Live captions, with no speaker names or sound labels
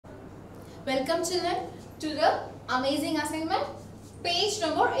Welcome children to the amazing assignment, page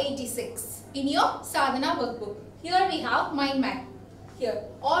number 86 in your Sadhana workbook. Here we have mind map. Here,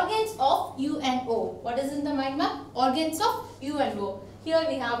 organs of UNO. What is in the mind map? Organs of UNO. Here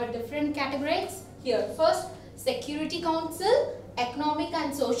we have a different categories. Here, first, Security Council, Economic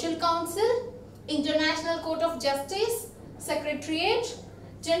and Social Council, International Court of Justice, Secretariat,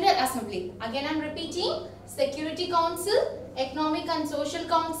 General Assembly. Again I am repeating, Security Council, Economic and Social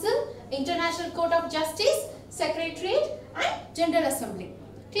Council, International Court of Justice, Secretariat and General Assembly.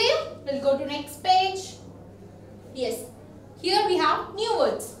 Clear? We'll go to next page. Yes. Here we have new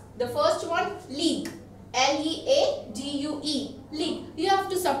words. The first one, league. L-E-A-G-U-E. League. You have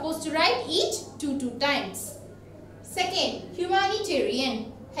to suppose to write each two times. Second,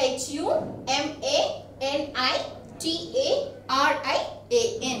 humanitarian.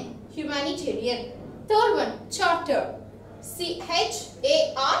 H-U-M-A-N-I-T-A-R-I-A-N. Humanitarian. Third one, charter. C-H-A-R-T-E-R.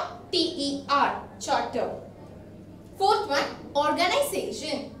 Charter. Fourth one,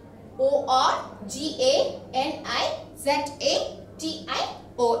 organization.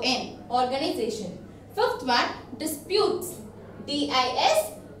 O-R-G-A-N-I-Z-A-T-I-O-N. Organization. Fifth one, disputes.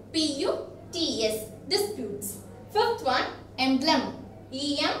 D-I-S-P-U-T-S. Disputes. Fifth one, emblem.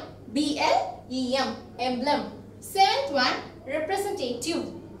 E-M-B-L-E-M. Emblem. Seventh one, representative.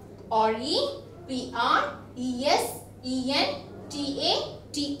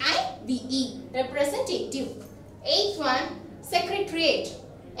 R-E-P-R-E-S-E-N-T-A-T-I-V-E. Representative. Eighth one, secretariat.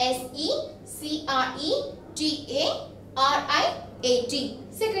 S-E-C-R-E-T-A-R-I-A-T.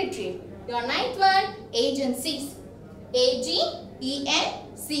 Secretariat. Your ninth one, agencies. A-G-E-N-C-I-E-S.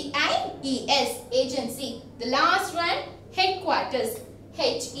 Agency. The last one, headquarters.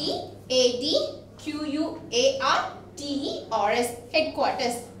 H-E-A-D-Q-U-A-R-T-E-R-S.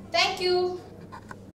 Headquarters. Thank you.